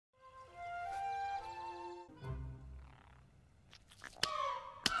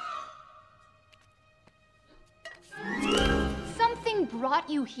brought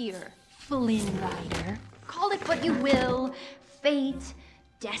you here, Flynn Rider. Call it what you will, fate,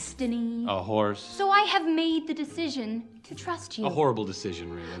 destiny. A horse. So I have made the decision to trust you. A horrible decision,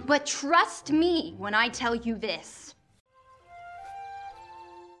 Raylan. But trust me when I tell you this.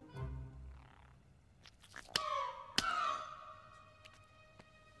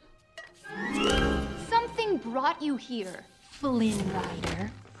 Something brought you here, Flynn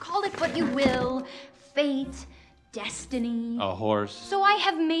Rider. Call it what you will, fate, destiny. A horse. So I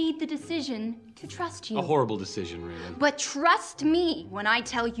have made the decision to trust you. A horrible decision, Raylan. But trust me when I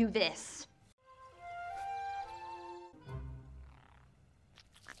tell you this.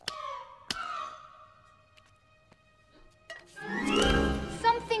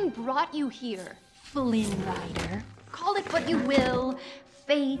 Something brought you here, Flynn Rider. Call it what you will,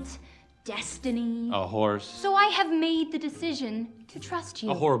 fate, destiny. A horse. So I have made the decision to trust you.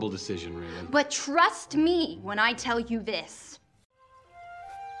 A horrible decision, Raylan. But trust me when I tell you this.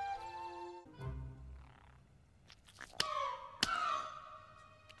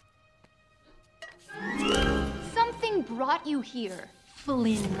 Something brought you here,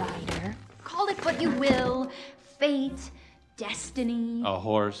 Flynn Rider. Call it what you will, fate, destiny. A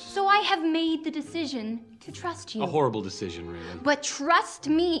horse. So I have made the decision to trust you. A horrible decision, Raylan. But trust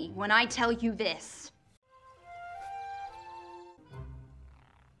me when I tell you this.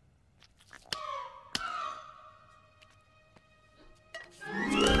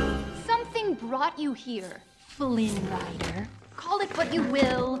 Something brought you here, Flynn Rider. Call it what you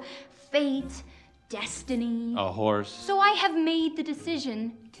will, fate, destiny. A horse. So I have made the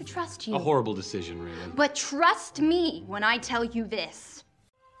decision to trust you. A horrible decision, Raylan. But trust me when I tell you this.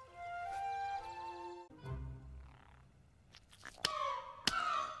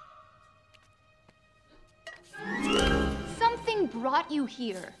 Something brought you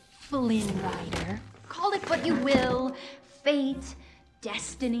here, Flynn Rider. Call it what you will, fate,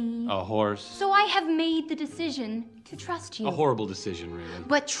 destiny. A horse. So I have made the decision to trust you. A horrible decision, Raylan.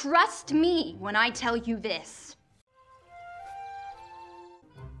 But trust me when I tell you this.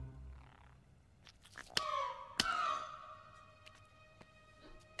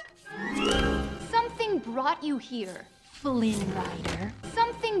 Something brought you here, Flynn Rider.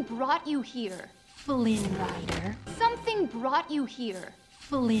 Something brought you here, Flynn Rider. Something brought you here,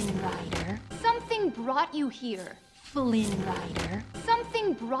 Flynn Rider. Something brought you here, Flynn Rider.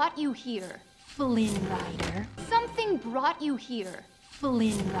 Something brought you here, Flynn Rider. Something brought you here,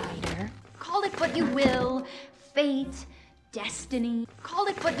 Flynn Rider. Call it what you will, fate, destiny. Call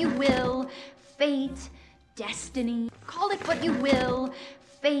it what you will, fate, destiny. Call it what you will,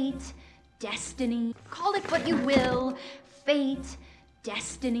 fate, destiny. Call it what you will, fate,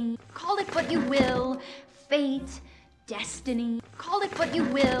 destiny. Call it what you will, fate, destiny. Call it what you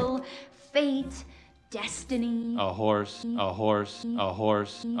will, fate, destiny. A horse. A horse. A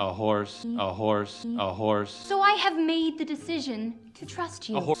horse. A horse. A horse. A horse. So I have made the decision to trust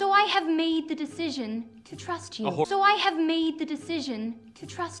you. So I have made the decision to trust you. So I have made the decision to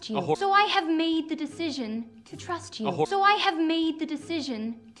trust you. So I have made the decision to trust you. So I have made the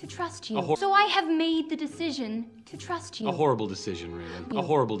decision to trust you. So I have made the decision to trust you. A horrible decision, Raylan. A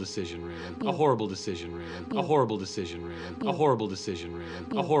horrible decision, Raylan. A horrible decision, Raylan. A horrible decision, Raylan. A horrible decision,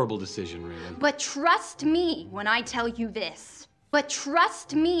 Raylan. A horrible decision, Raylan. But trust me when I tell you this. But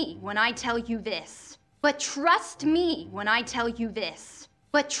trust me when I tell you this. But trust me when I tell you this.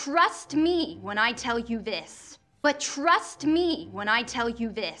 But trust me when I tell you this. But trust me when I tell you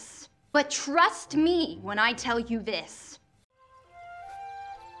this. But trust me when I tell you this.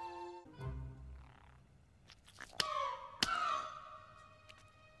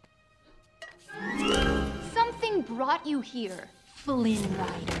 Something brought you here, Flynn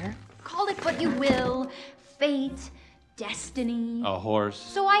Rider. Call it what you will, fate, destiny. A horse.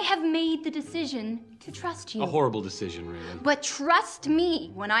 So I have made the decision to trust you. A horrible decision, Raylan. But trust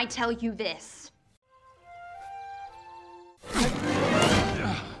me when I tell you this.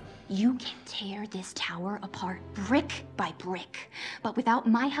 You can tear this tower apart brick by brick, but without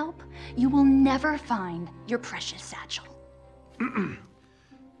my help, you will never find your precious satchel.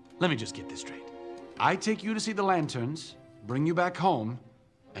 Let me just get this straight. I take you to see the lanterns, bring you back home,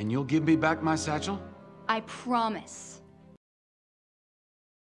 and you'll give me back my satchel? I promise.